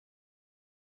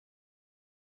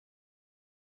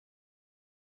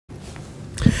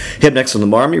Up next on the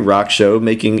Marmy Rock Show,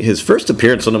 making his first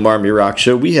appearance on the Marmy Rock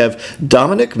Show, we have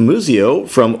Dominic Muzio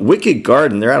from Wicked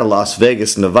Garden. They're out of Las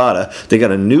Vegas, Nevada. They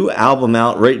got a new album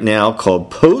out right now called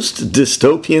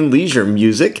Post-Dystopian Leisure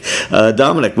Music.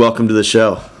 Dominic, welcome to the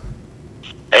show.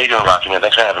 How you doing, Rocky, man?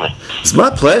 Thanks for having me. It's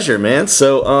my pleasure, man.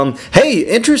 So, hey,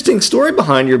 interesting story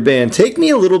behind your band. Take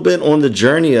me a little bit on the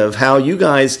journey of how you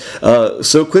guys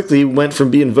so quickly went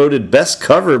from being voted best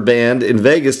cover band in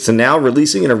Vegas to now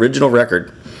releasing an original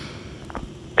record.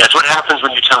 That's what happens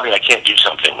when you tell me I can't do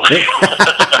something.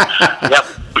 Yeah,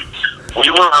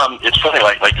 we were. It's funny.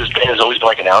 Like this band has always been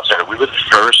like an outsider. We were the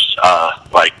first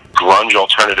like grunge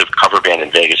alternative cover band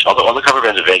in Vegas. Although all the cover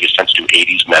bands in Vegas tend to do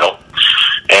 '80s metal,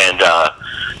 and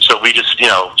so we just,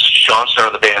 Sean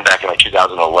started the band back in like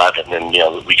 2011, and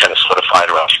we kind of solidified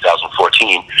around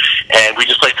 2014, and we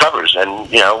just played covers, and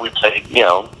we played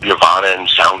Nirvana and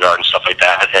Soundgarden and stuff like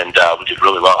that, and we did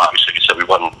really well. Obviously, like I said, we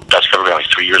won best cover band like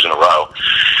 3 years in a row.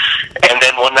 And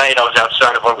then one night I was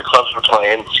outside of one of the clubs we're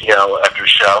playing, after a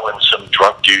show, and some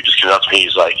drunk dude just came up to me.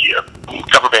 He's like, "Yeah,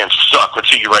 cover bands suck. Let's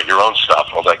see you write your own stuff."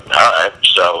 I was like, "All right."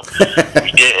 So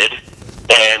we did,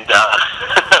 and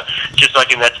just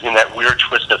like in that weird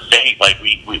twist of fate, like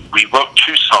we wrote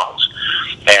 2 songs,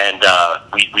 and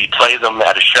we played them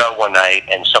at a show one night,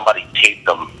 and somebody taped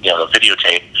them, the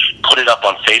videotape, put it up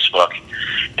on Facebook,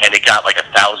 and it got like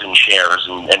 1,000 shares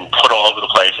and put all over the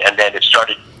place, and then it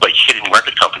started like hitting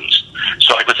record companies.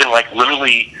 So like within like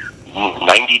literally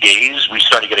 90 days, we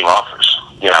started getting offers,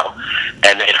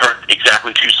 and it heard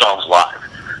exactly 2 songs live.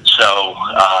 So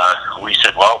we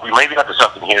said, well, we maybe got to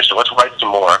something here, so let's write some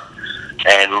more.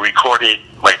 And we recorded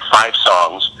like 5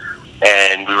 songs,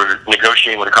 and we were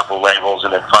negotiating with a couple of labels,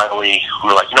 and then finally we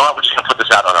were like, you know what, we're just going to put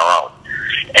this out on our own.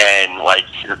 And like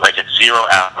at 0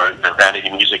 hour, the Vanity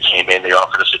Music came in, they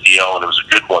offered us a deal, and it was a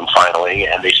good one finally,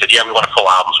 and they said, yeah, we want a full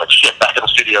album. So like, shit, back in the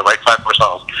studio, write 5 more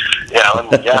songs,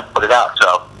 and yeah, put it out.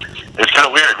 So it was kind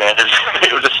of weird, man.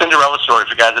 It was a Cinderella story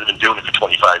for guys that have been doing it for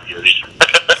 25 years.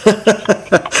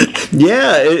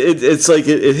 Yeah, it's like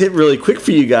it hit really quick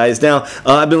for you guys. Now,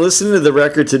 I've been listening to the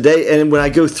record today, and when I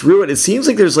go through it, it seems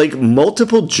like there's like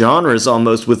multiple genres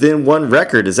almost within one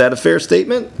record. Is that a fair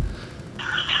statement?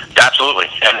 Absolutely,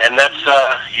 and that's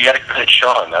you got to credit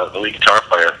Sean, the lead guitar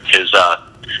player, because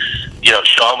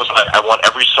Sean was like, I want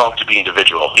every song to be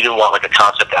individual. He didn't want like a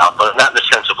concept album, not in the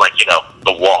sense of like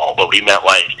The Wall, but he meant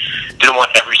like didn't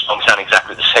want every song sounding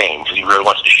exactly the same, because he really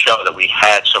wanted to show that we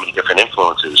had so many different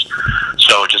influences.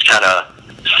 So it just kind of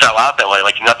fell out that way.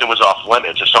 Like nothing was off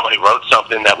limits. If somebody wrote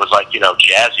something that was like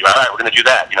jazzy, all right, we're going to do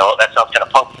that. That sounds kind of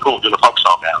punk, cool. Doing a punk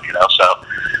song now. So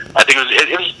I think it was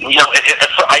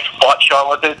I fought Sean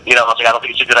with it. I was like, I don't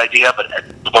think it's a good idea. But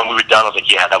when we were done, I was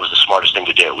like, yeah, that was the smartest thing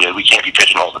to do. We can't be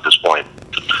pigeonholed at this point.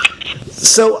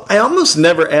 So I almost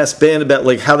never asked band about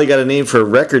like how they got a name for a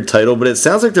record title, but it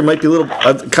sounds like there might be a little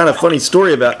kind of funny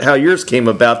story about how yours came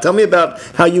about. Tell me about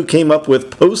how you came up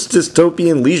with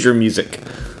Post-Dystopian Leisure Music.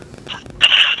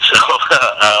 So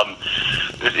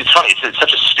it's funny. It's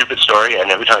such a stupid story, and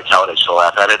every time I tell it, I still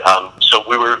laugh at it. So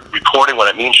we were recording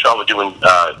when me and Sean were doing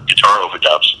guitar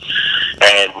overdubs,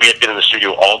 and we had been in the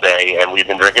studio all day, and we'd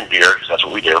been drinking beer, because that's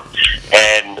what we do.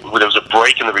 And there was a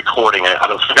break in the recording, and I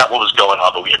forgot what was going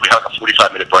on, but we had like a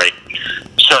 45-minute break.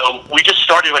 So we just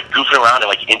started like goofing around and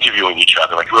like interviewing each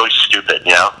other, like really stupid,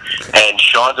 And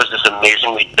Sean does this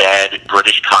amazingly bad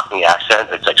British Cockney accent.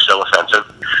 It's like so offensive.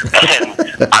 And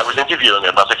I was interviewing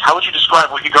him. I was like, how would you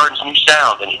describe Wicked Garden's new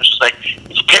sound? And he was just like,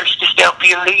 it's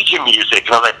post-dystopian leisure music.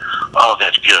 And I was like, oh,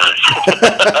 that's good.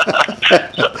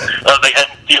 So I was like, and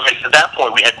at that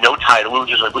point we had no title. We were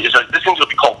just like, this thing's gonna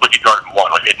be called Wicked Garden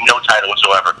 1. Like we had no title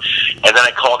whatsoever. And then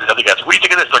I called the other guys. What do you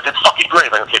think of this? Like, that's fucking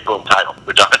great. I'm like, okay, boom, title.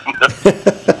 We're done.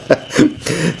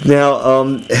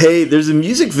 Now, hey, there's a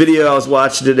music video I was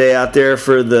watching today out there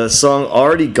for the song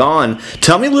Already Gone.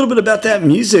 Tell me a little bit about that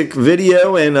music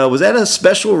video, and was that a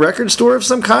special record store of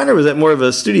some kind, or was that more of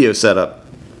a studio setup?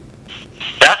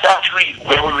 That's actually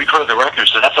where we recorded the record.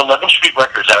 So that's 11th Street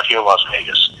Records out here in Las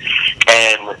Vegas.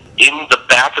 And in the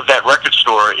back of that record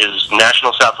store is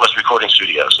National Southwest Recording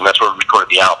Studios, and that's where we recorded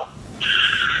the album.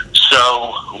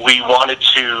 So we wanted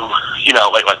to,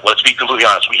 like let's be completely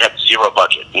honest, we had 0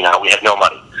 budget, we had no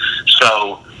money.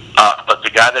 So, but the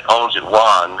guy that owns it,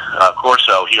 Ron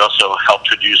Corso, he also helped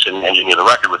produce and engineer the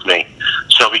record with me.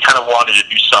 So we kind of wanted to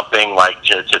do something like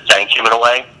to thank him in a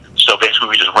way. So basically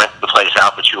we just rented the place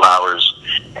out for 2 hours,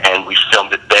 and we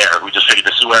filmed it there. We just figured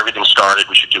this is where everything started,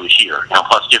 we should do it here.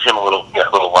 Plus give him a little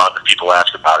love if people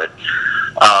ask about it.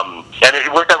 And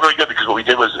it worked out really good, because what we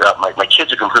did was my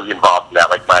kids are completely involved in that.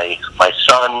 Like my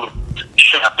son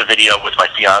shot the video with my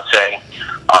fiance.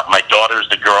 My daughter's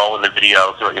the girl in the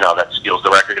video, so, that steals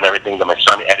the record and everything. Then my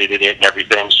son edited it and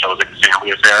everything, so it was like a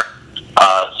family affair.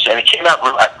 And it came out,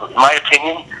 in my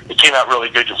opinion, it came out really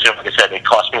good. Just like I said, it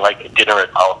cost me like a dinner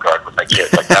at Olive Garden with my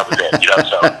kids. Like that was it,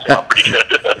 so pretty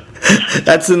good.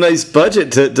 That's a nice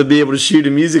budget to be able to shoot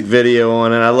a music video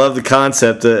on, and I love the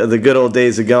concept of the good old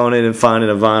days of going in and finding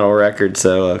a vinyl record.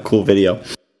 So cool video.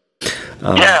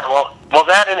 Yeah, well,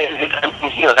 that and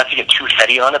not to get too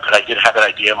heady on it, but I did have an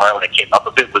idea of mine when I came up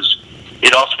with it.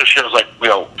 It also shows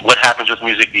what happens with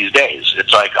music these days.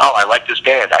 It's like, oh, I like this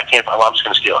band. I can't. Well, I'm just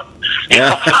going to steal it.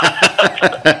 Yeah,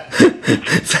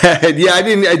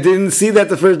 I didn't see that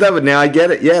the first time, but now I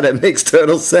get it. Yeah, that makes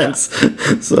total sense.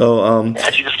 So,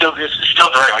 she just still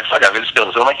very like, fuck, I'm going to steal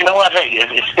this. So I'm like, you know what? Hey,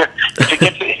 if it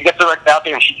gets the record out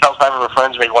there and she tells 5 of her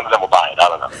friends, maybe one of them will buy it. I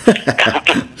don't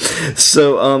know.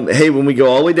 So, hey, when we go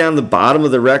all the way down the bottom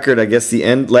of the record, I guess the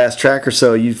last track or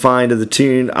so, you find the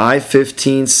tune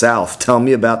I-15 South. Tell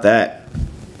me about that.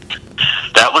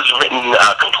 That was written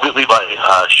completely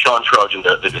by Sean Trojan,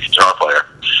 the guitar player.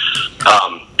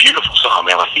 Beautiful song,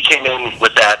 man. Like, he came in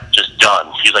with that just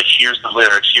done. He's like, here's the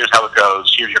lyrics, here's how it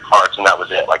goes, here's your parts, and that was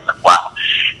it. Like wow.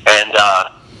 And,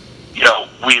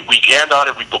 we jammed on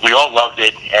it, but we all loved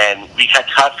it, and we had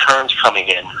Todd Kearns coming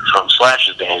in from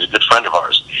Slash's band. He's a good friend of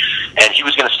ours. And he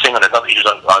was going to sing on another,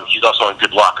 he's also on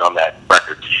Good Luck on that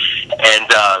record.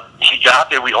 And he got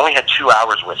there, we only had 2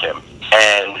 hours with him,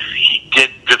 and he did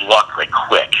Good Luck like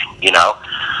quick,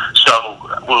 So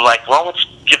we're like, well, let's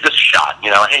give this a shot,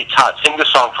 hey, Todd, sing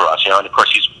this song for us, and of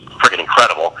course he's freaking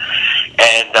incredible.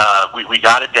 And we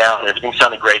got it down, and everything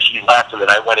sounded great. He left, and then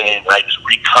I went in, and I just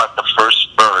recut the first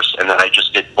verse, and then I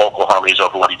just did vocal harmonies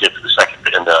over what he did for the second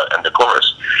bit and the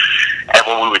chorus. And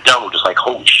when we were done, we were just like,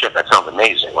 holy shit, that sounds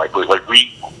amazing. It was like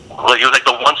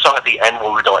the one song at the end where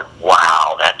we were like,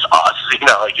 wow, that's us.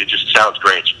 It just sounds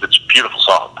great. It's a beautiful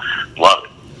song. Love it.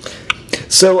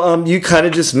 So you kind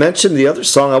of just mentioned the other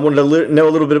song. I wanted to know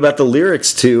a little bit about the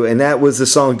lyrics too, and that was the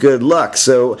song "Good Luck."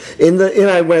 So when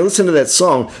I listened to that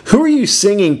song, who are you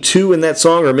singing to in that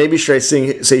song, or maybe should I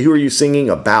say who are you singing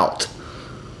about?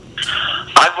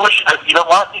 I wish. You know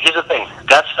what? Here's the thing.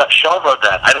 That's Sean wrote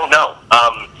that. I don't know.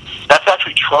 That's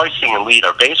actually Troy singing lead,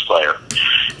 our bass player,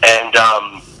 and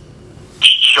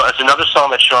it's another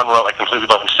song that Sean wrote like completely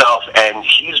by himself, and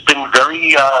he's been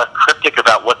very cryptic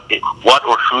about what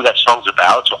or who that song's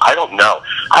about. So I don't know.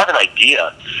 I have an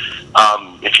idea.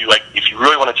 If you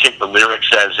really want to take the lyrics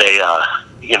as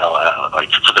like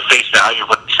for the face value of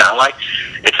what they sound like,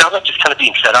 it sounds like just kind of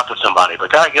being set up with somebody.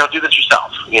 Like, do this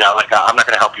yourself. I'm not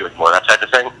going to help you anymore. That type of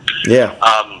thing. Yeah.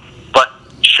 But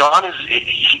Sean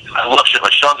I love Sean.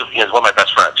 Like, Sean's one of my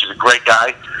best friends. He's a great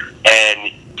guy,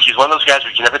 and he's one of those guys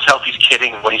where you can never tell if he's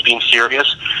kidding when he's being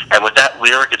serious. And with that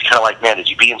lyric, it's kind of like, man, is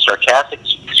he being sarcastic?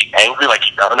 Is he angry? Like,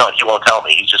 I don't know. He won't tell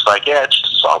me. He's just like, yeah, it's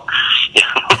just a song.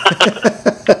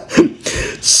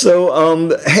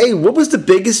 So, hey, what was the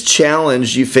biggest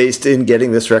challenge you faced in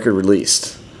getting this record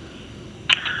released?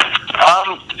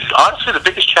 Honestly, the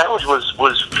biggest challenge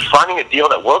was finding a deal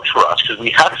that works for us, because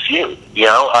we had a few.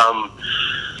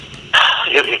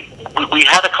 We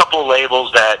had a couple of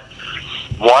labels that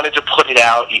wanted to put it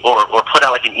out or put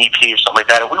out like an EP or something like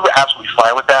that, and we were absolutely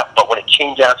fine with that. But when it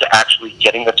came down to actually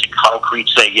getting them to concrete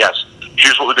say, yes,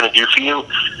 here's what we're going to do for you,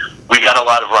 we got a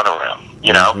lot of runaround,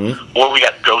 or we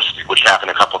got ghosted, which happened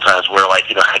a couple of times where, like,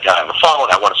 I had a guy on the phone,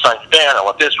 I want to sign the band, I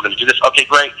want this, we're going to do this, okay,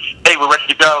 great, hey, we're ready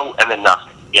to go, and then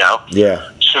nothing,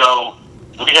 Yeah. So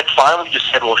we had finally just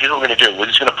said, well, here's what we're going to do. We're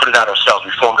just going to put it out ourselves.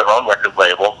 We formed our own record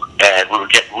label, and we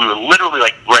were literally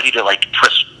like ready to like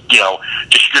press,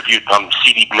 distribute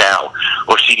CD Now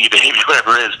or CD Baby,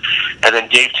 whatever it is. And then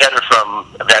Dave Tedder from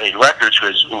Vanity Records, who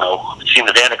has seen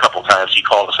the band a couple times, he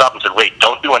called us up and said, wait,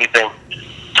 don't do anything.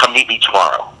 Come meet me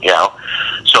tomorrow.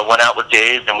 So I went out with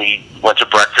Dave, and we went to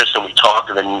breakfast, and we talked,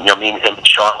 and then me and him and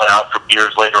Sean went out for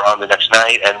beers later on the next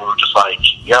night, and we were just like,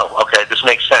 okay, this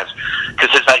makes sense,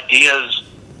 because his ideas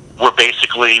were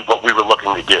basically what we were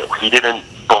looking to do. He didn't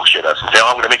bullshit us and say,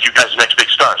 I'm going to make you guys the next big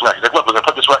stars. No, he's like, look, we're going to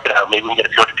put this record out, maybe we can get a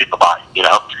few hundred people to buy it,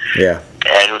 Yeah.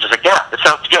 And it was just like, yeah, that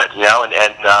sounds good,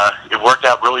 and it worked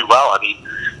out really well. I mean,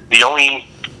 the only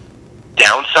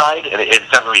downside, and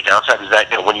it's not really a downside, is that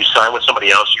when you sign with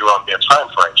somebody else, you're on their time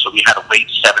frame. So we had to wait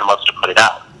 7 months to put it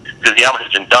out, because the album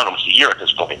has been done almost a year at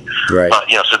this point. Right.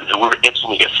 But so we were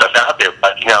instantly get stuff out there.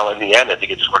 But in the end, I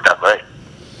think it just worked out great.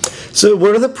 So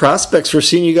what are the prospects for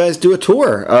seeing you guys do a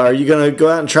tour? Are you going to go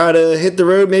out and try to hit the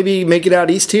road, maybe make it out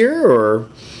east here, or?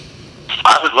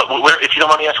 If you don't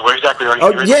mind me asking, where exactly are you?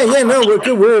 Oh, yeah, no, we're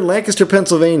good. We're in Lancaster,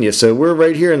 Pennsylvania, so we're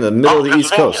right here in the middle of the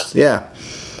East Coast. Yeah.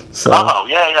 So. Oh,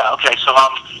 yeah. Okay, so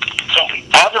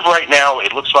as of right now,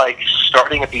 it looks like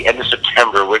starting at the end of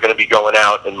September, we're going to be going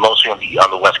out and mostly on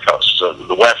the West Coast. So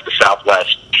the West, the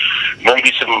Southwest,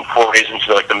 maybe some forays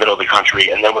into like the middle of the country,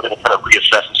 and then we're going to kind of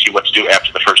reassess and see what to do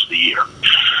after the first of the year.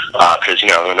 Because,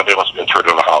 nobody wants to be interred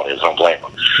on the holidays, I don't blame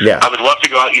them. Yeah. I would love to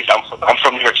go out east. I'm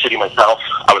from New York City myself.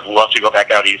 I would love to go back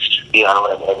out east,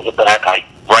 and hit that.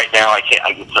 Right now, I can't.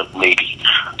 I would maybe.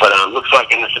 But it looks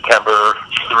like in September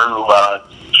through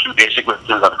basically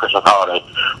through the Christmas holiday,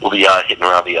 we'll be hitting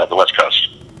around the West Coast.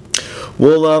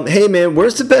 Well, hey man,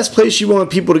 where's the best place you want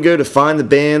people to go to find the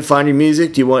band, find your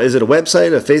music? Is it a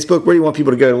website, a Facebook? Where do you want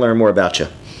people to go to learn more about you?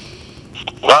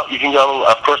 Well, you can go,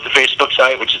 of course, the Facebook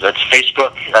site, which is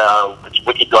Facebook. It's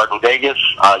Wicked Garden Vegas.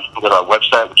 You can go to our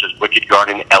website, which is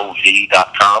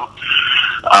wickedgardenlv.com.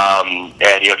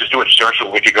 And just do a search for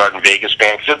Wicked Garden Vegas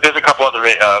band. There's a couple other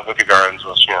Wicked Gardens,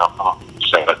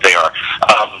 say what they are.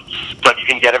 But you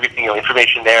can get everything,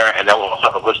 information there, and then we'll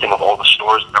also have a listing of all the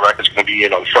stores that the record's going to be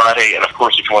in on Friday. And of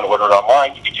course, if you want to order it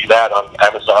online, you can do that on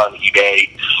Amazon, eBay,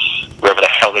 wherever the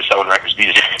hell they're selling records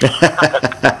these days.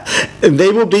 And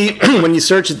they will be, when you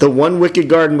search it, the one Wicked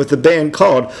Garden with the band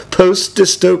called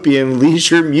Post-Dystopian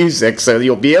Leisure Music, so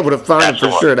you'll be able to find it for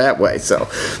sure that way. So,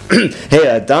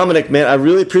 hey, Dominic, man, I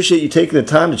really appreciate you taking the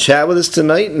time to chat with us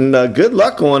tonight, and good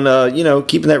luck on,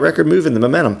 keeping that record moving, the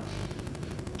momentum.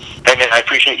 Hey, man, I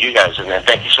appreciate you guys, and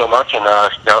thank you so much, and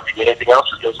if you need anything else,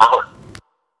 just go forward.